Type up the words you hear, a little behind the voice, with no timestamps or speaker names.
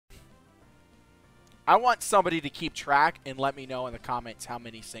I want somebody to keep track and let me know in the comments how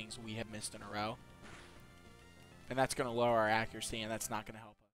many things we have missed in a row. And that's going to lower our accuracy, and that's not going to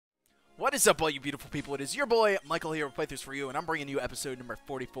help us. What is up, all you beautiful people? It is your boy, Michael here with Playthroughs for You, and I'm bringing you episode number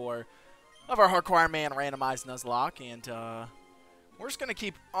 44 of our Hardcore Ironman Randomizer Nuzlocke. And we're just going to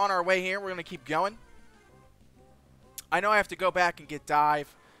keep on our way here. We're going to keep going. I know I have to go back and get dive,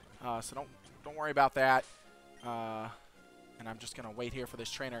 so don't worry about that. And I'm just going to wait here for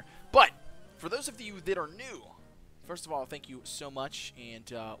this trainer. But for those of you that are new, first of all, thank you so much,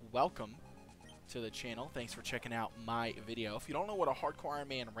 and welcome to the channel. Thanks for checking out my video. If you don't know what a Hardcore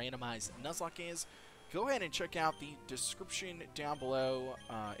Ironman Randomized Nuzlocke is, go ahead and check out the description down below.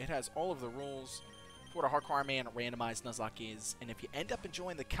 It has all of the rules for what a Hardcore Ironman Randomized Nuzlocke is. And if you end up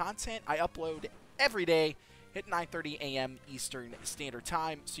enjoying the content, I upload every day at 9:30 a.m. Eastern Standard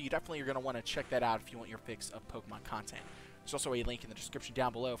Time. So you definitely are going to want to check that out if you want your fix of Pokemon content. There's also a link in the description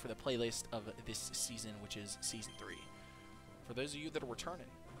down below for the playlist of this season, which is Season 3. For those of you that are returning,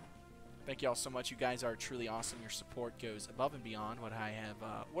 thank you all so much. You guys are truly awesome. Your support goes above and beyond what I have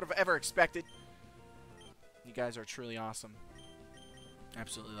would have ever expected. You guys are truly awesome.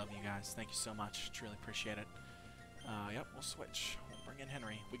 Absolutely love you guys. Thank you so much. Truly appreciate it. Yep, we'll switch. We'll bring in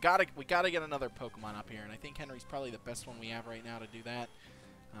Henry. We gotta get another Pokemon up here, and I think Henry's probably the best one we have right now to do that.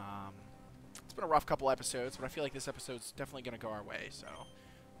 It's been a rough couple episodes, but I feel like this episode's definitely going to go our way, so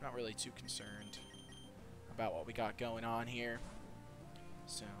I'm not really too concerned about what we got going on here.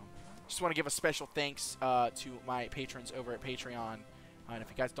 So, just want to give a special thanks to my patrons over at Patreon. And if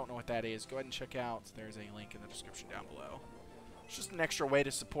you guys don't know what that is, go ahead and check out. There's a link in the description down below. It's just an extra way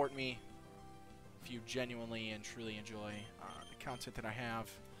to support me if you genuinely and truly enjoy the content that I have.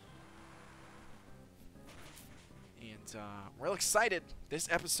 And we're real excited. This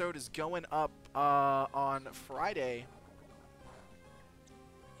episode is going up on Friday.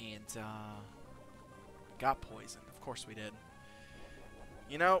 And got poisoned. Of course we did.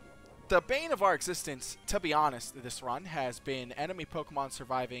 You know, the bane of our existence, to be honest, this run has been enemy Pokemon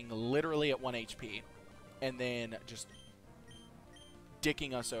surviving literally at 1 HP. And then just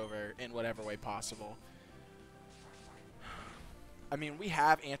dicking us over in whatever way possible. I mean, we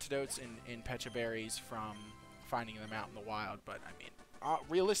have antidotes in Pecha Berries from finding them out in the wild, but I mean,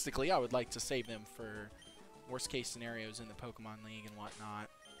 realistically, I would like to save them for worst case scenarios in the Pokemon League and whatnot.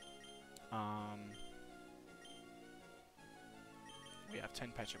 We have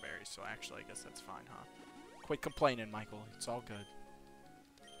 10 Pecha Berries, so actually I guess that's fine, huh? Quit complaining, Michael. It's all good.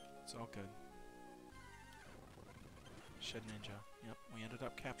 It's all good. Shed Ninja. Yep, we ended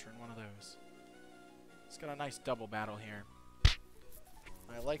up capturing one of those. It's got a nice double battle here.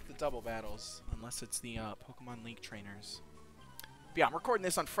 I like the double battles, unless it's the Pokemon League trainers. But yeah, I'm recording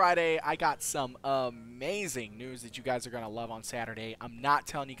this on Friday. I got some amazing news that you guys are going to love on Saturday. I'm not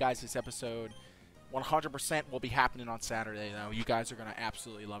telling you guys this episode 100% will be happening on Saturday, though. You guys are going to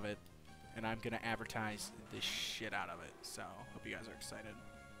absolutely love it, and I'm going to advertise the shit out of it. So, hope you guys are excited.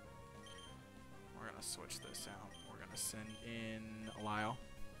 We're going to switch this out. We're going to send in Lyle.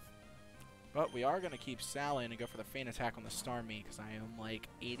 But we are going to keep Sal in and go for the Feint Attack on the Starmie, because I am like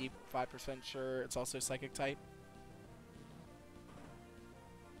 85% sure it's also Psychic type.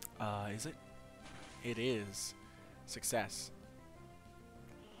 Is it? It is. Success.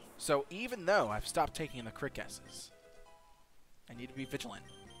 So even though I've stopped taking the crit guesses, I need to be vigilant.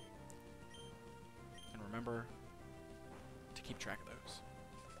 And remember to keep track of those.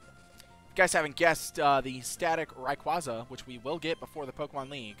 If you guys haven't guessed the static Rayquaza, which we will get before the Pokemon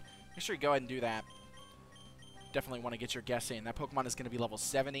League, make sure you go ahead and do that. Definitely want to get your guess in. That Pokemon is going to be level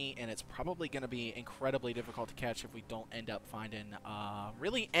 70, and it's probably going to be incredibly difficult to catch if we don't end up finding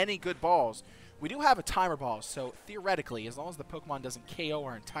really any good balls. We do have a timer ball, so theoretically, as long as the Pokemon doesn't KO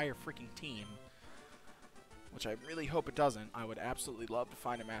our entire freaking team, which I really hope it doesn't, I would absolutely love to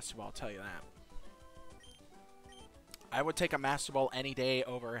find a Master Ball, I'll tell you that. I would take a Master Ball any day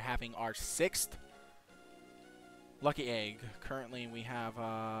over having our 6th Lucky Egg. Currently, we have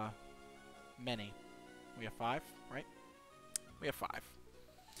many. We have 5, right? We have 5.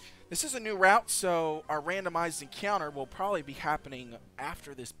 This is a new route, so our randomized encounter will probably be happening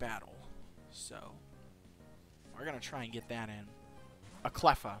after this battle. So, we're going to try and get that in. A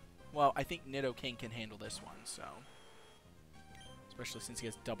Cleffa. Well, I think Nidoking can handle this one, so. Especially since he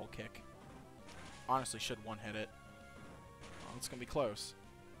has double kick. Honestly, should one-hit it. Well, it's going to be close.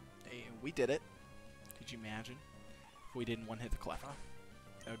 Hey, we did it. Could you imagine if we didn't one-hit the Cleffa?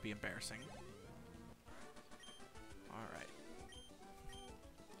 That would be embarrassing. Alright.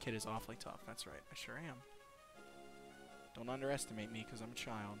 Kid is awfully tough. That's right. I sure am. Don't underestimate me because I'm a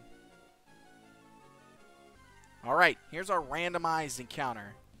child. Alright. Here's our randomized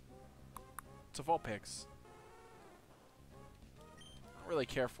encounter. It's a Vulpix. Don't really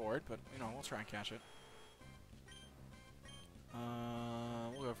care for it, but, you know, we'll try and catch it.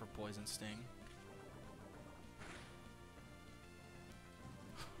 We'll go for Poison Sting.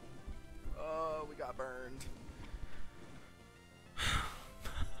 Oh, we got burned.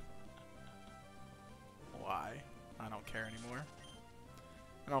 Why? I don't care anymore.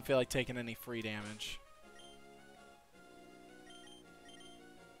 I don't feel like taking any free damage.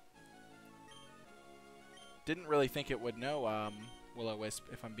 Didn't really think it would know Will-O-Wisp,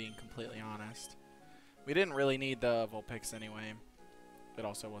 if I'm being completely honest. We didn't really need the Vulpix anyway. It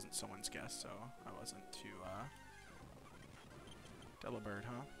also wasn't someone's guess, so I wasn't too, Delibird,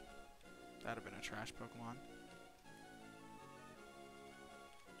 huh? That'd have been a trash Pokemon.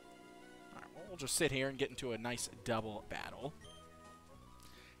 Alright, well, we'll just sit here and get into a nice double battle.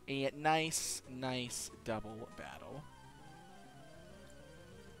 A nice double battle.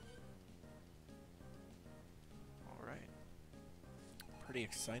 Alright. Pretty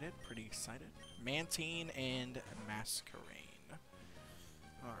excited, pretty excited. Mantine and Masquerain.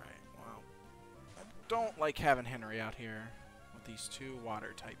 Alright, well. I don't like having Henry out here with these two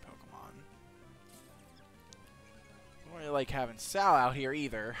water-type Pokemon. Don't really like having Sal out here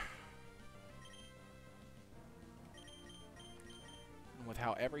either. And with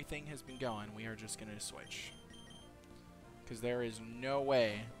how everything has been going, we are just going to switch. Because there is no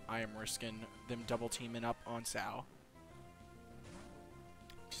way I am risking them double teaming up on Sal.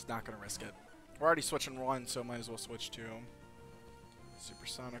 Just not going to risk it. We're already switching one, so might as well switch two.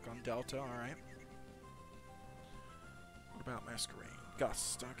 Supersonic on Delta, alright. What about Masquerain?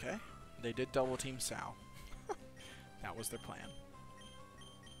 Gust, okay. They did double team Sal. That was their plan.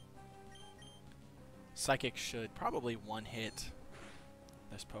 Psychic should probably one-hit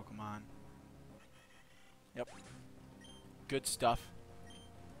this Pokemon. Yep. Good stuff.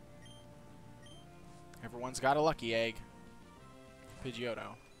 Everyone's got a lucky egg.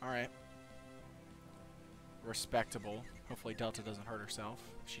 Pidgeotto. Alright. Respectable. Hopefully Delta doesn't hurt herself.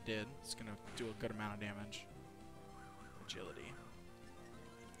 If she did, it's going to do a good amount of damage. Agility.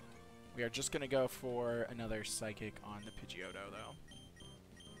 We are just going to go for another Psychic on the Pidgeotto, though.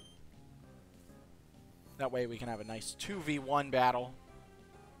 That way we can have a nice 2v1 battle.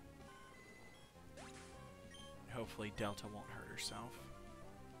 Hopefully Delta won't hurt herself.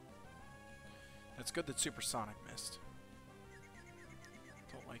 That's good that Supersonic missed.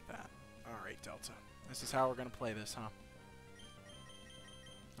 Don't like that. Alright, Delta. This is how we're going to play this, huh?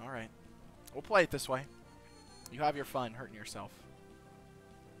 Alright. We'll play it this way. You have your fun hurting yourself.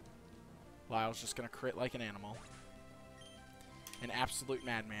 Lyle's just going to crit like an animal. An absolute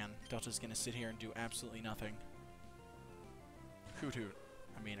madman. Delta's going to sit here and do absolutely nothing. Hoot hoot.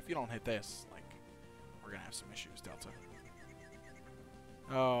 I mean, if you don't hit this, like, we're going to have some issues, Delta.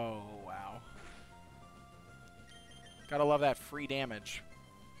 Oh, wow. Gotta love that free damage.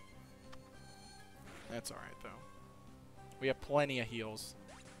 That's alright, though. We have plenty of heals.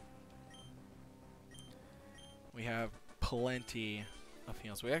 We have plenty of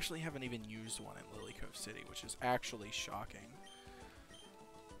heals. We actually haven't even used one in Lily Cove City, which is actually shocking.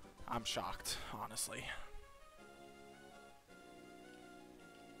 I'm shocked, honestly.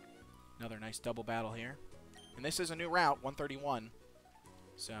 Another nice double battle here. And this is a new route, 131.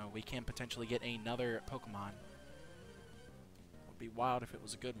 So we can potentially get another Pokemon. It would be wild if it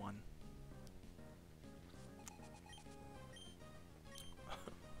was a good one.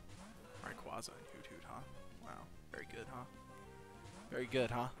 Rayquaza and Hoot Hoot, huh? Wow. Very good, huh? Very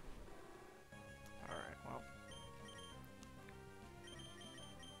good, huh? Alright, well.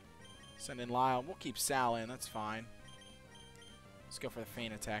 Send in Lyle. We'll keep Sal in. That's fine. Let's go for the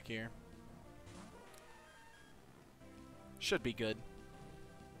feint attack here. Should be good.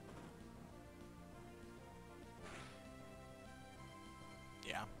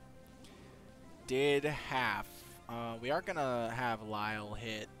 Yeah. Did half. We are going to have Lyle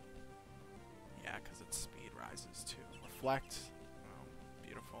hit. Yeah, because its speed rises too. Reflect. Oh,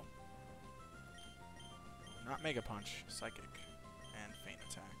 beautiful. Not Mega Punch. Psychic. And feint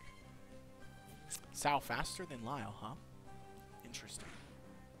attack. Sal faster than Lyle, huh? Interesting.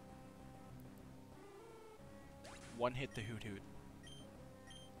 One hit the Hoot Hoot.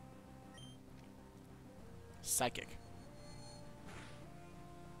 Psychic.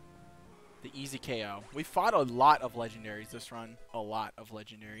 The easy KO. We fought a lot of legendaries this run. A lot of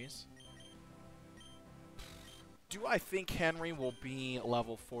legendaries. Do I think Henry will be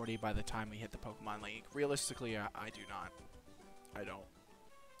level 40 by the time we hit the Pokemon League? Realistically, I do not. I don't.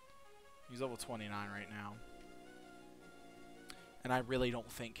 He's level 29 right now. And I really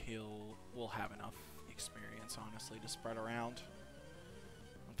don't think will have enough experience, honestly, to spread around.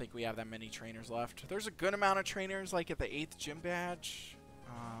 I don't think we have that many trainers left. There's a good amount of trainers, like at the 8th gym badge,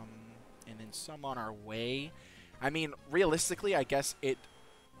 and then some on our way. I mean, realistically, I guess it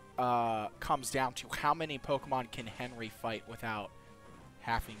comes down to how many Pokemon can Henry fight without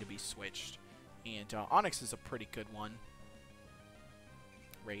having to be switched. And Onyx is a pretty good one.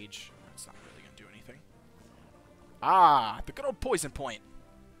 Rage, that's not really going to do anything. Ah, the good old Poison Point.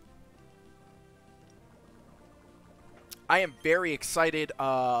 I am very excited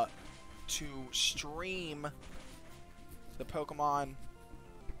to stream the Pokemon.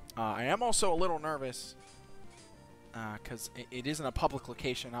 I am also a little nervous because it isn't a public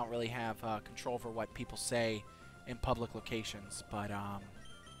location. I don't really have control over what people say in public locations, but I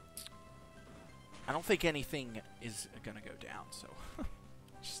don't think anything is going to go down, so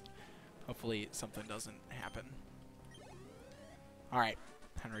just hopefully something doesn't happen. Alright,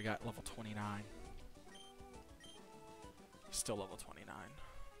 Henry got level 29. Still level 29.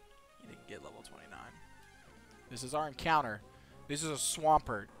 He didn't get level 29. This is our encounter. This is a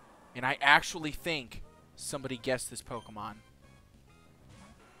Swampert. And I actually think somebody guessed this Pokemon.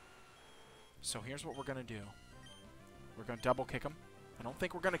 So here's what we're going to do. We're going to double kick him. I don't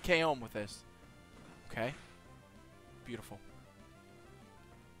think we're going to KO him with this. Okay. Beautiful.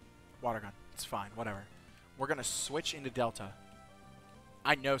 Water gun. It's fine. Whatever. We're going to switch into Delta.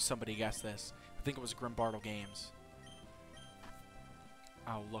 I know somebody guessed this. I think it was Grimbartle Games.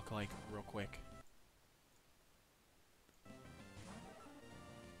 I'll look like real quick.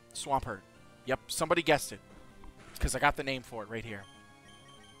 Swampert. Yep, somebody guessed it. Because I got the name for it right here.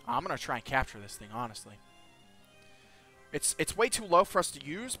 I'm going to try and capture this thing, honestly. It's way too low for us to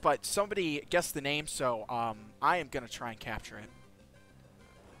use, but somebody guessed the name, so I am going to try and capture it.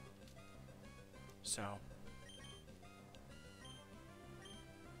 So.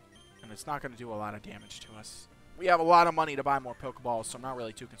 And it's not going to do a lot of damage to us. We have a lot of money to buy more Pokeballs, so I'm not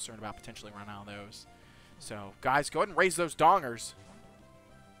really too concerned about potentially running out of those. So, guys, go ahead and raise those dongers.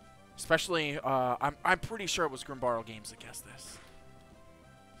 Especially, I'm pretty sure it was Grimbartle Games that guessed this.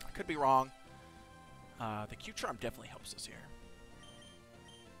 I could be wrong. The Q-Charm definitely helps us here.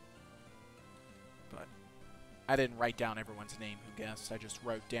 But I didn't write down everyone's name who guessed. I just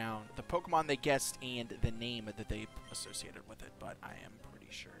wrote down the Pokemon they guessed and the name that they associated with it. But I am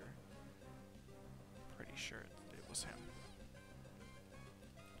pretty sure it was him.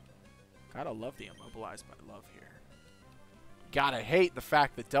 Gotta love the Immobilized by Love here. Gotta hate the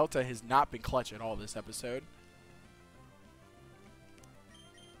fact that Delta has not been clutch at all this episode.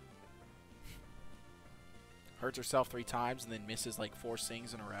 Hurts herself 3 times and then misses like 4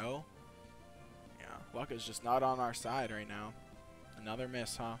 sings in a row. Yeah, luck is just not on our side right now. Another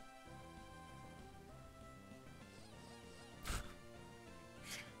miss, huh?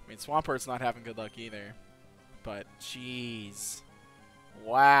 I mean, Swampert's not having good luck either. But, jeez.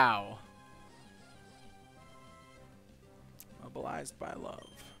 Wow. Mobilized by Love.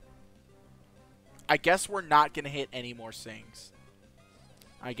 I guess we're not going to hit any more sings.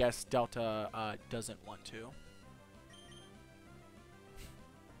 I guess Delta doesn't want to.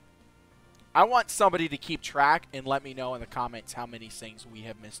 I want somebody to keep track and let me know in the comments how many sings we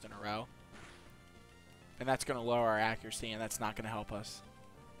have missed in a row. And that's going to lower our accuracy, and that's not going to help us.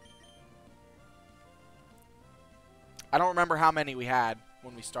 I don't remember how many we had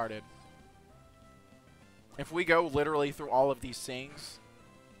when we started. If we go literally through all of these sings,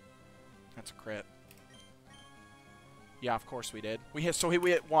 that's a crit. Yeah, of course we did. We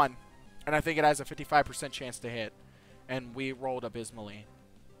hit 1, and I think it has a 55% chance to hit, and we rolled abysmally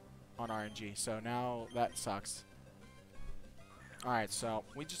on RNG. So now that sucks. All right, so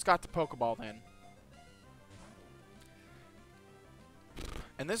we just got the Pokeball then.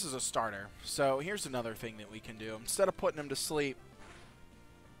 And this is a starter. So here's another thing that we can do. Instead of putting him to sleep,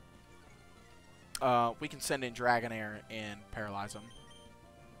 we can send in Dragonair and paralyze him.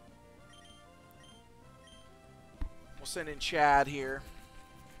 We'll send in Chad here.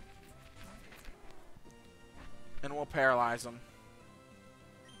 And we'll paralyze him.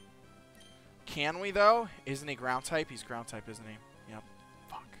 Can we, though? Isn't he ground type? He's ground type, isn't he? Yep.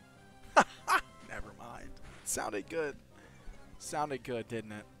 Fuck. Never mind. Sounded good. Sounded good,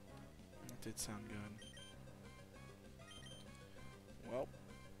 didn't it? It did sound good. Well.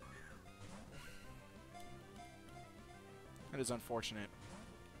 That is unfortunate.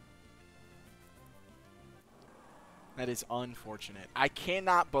 That is unfortunate. I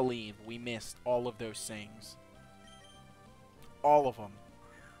cannot believe we missed all of those things. All of them.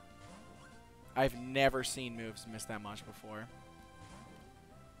 I've never seen moves miss that much before.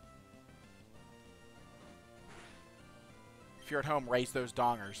 If you're at home, raise those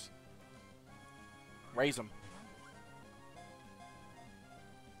dongers. Raise them.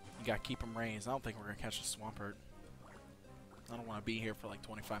 You gotta keep them raised. I don't think we're gonna catch a Swampert. I don't want to be here for like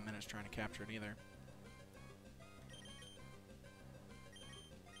 25 minutes trying to capture it either.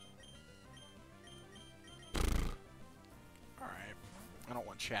 Alright. I don't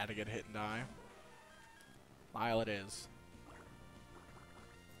want Chad to get hit and die. Lyle it is.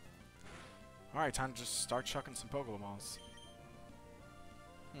 Alright, time to just start chucking some pokeballs.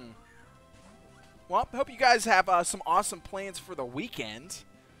 Well, hope you guys have some awesome plans for the weekend.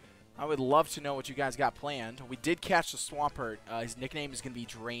 I would love to know what you guys got planned. We did catch the Swampert. His nickname is going to be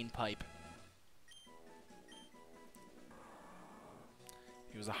Drain Pipe.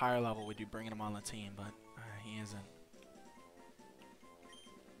 If he was a higher level, we'd be bringing him on the team, but he isn't.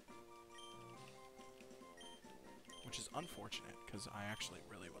 Which is unfortunate, because I actually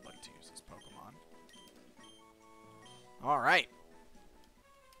really would like to use this Pokemon. Alright.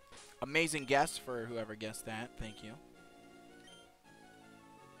 Amazing guess for whoever guessed that. Thank you.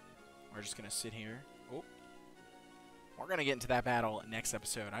 We're just going to sit here. Oh. We're going to get into that battle next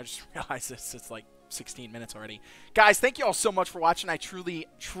episode. I just realized this. It's like 16 minutes already. Guys, thank you all so much for watching. I truly,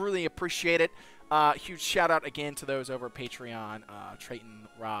 truly appreciate it. Huge shout out again to those over at Patreon. Trayton,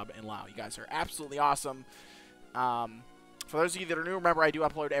 Rob, and Lau. You guys are absolutely awesome. For those of you that are new, remember I do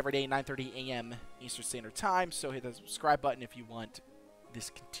upload every day 9:30 a.m. Eastern Standard Time. So hit the subscribe button if you want this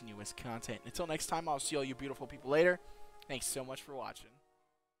continuous content. Until next time, I'll see all you beautiful people later. Thanks so much for watching.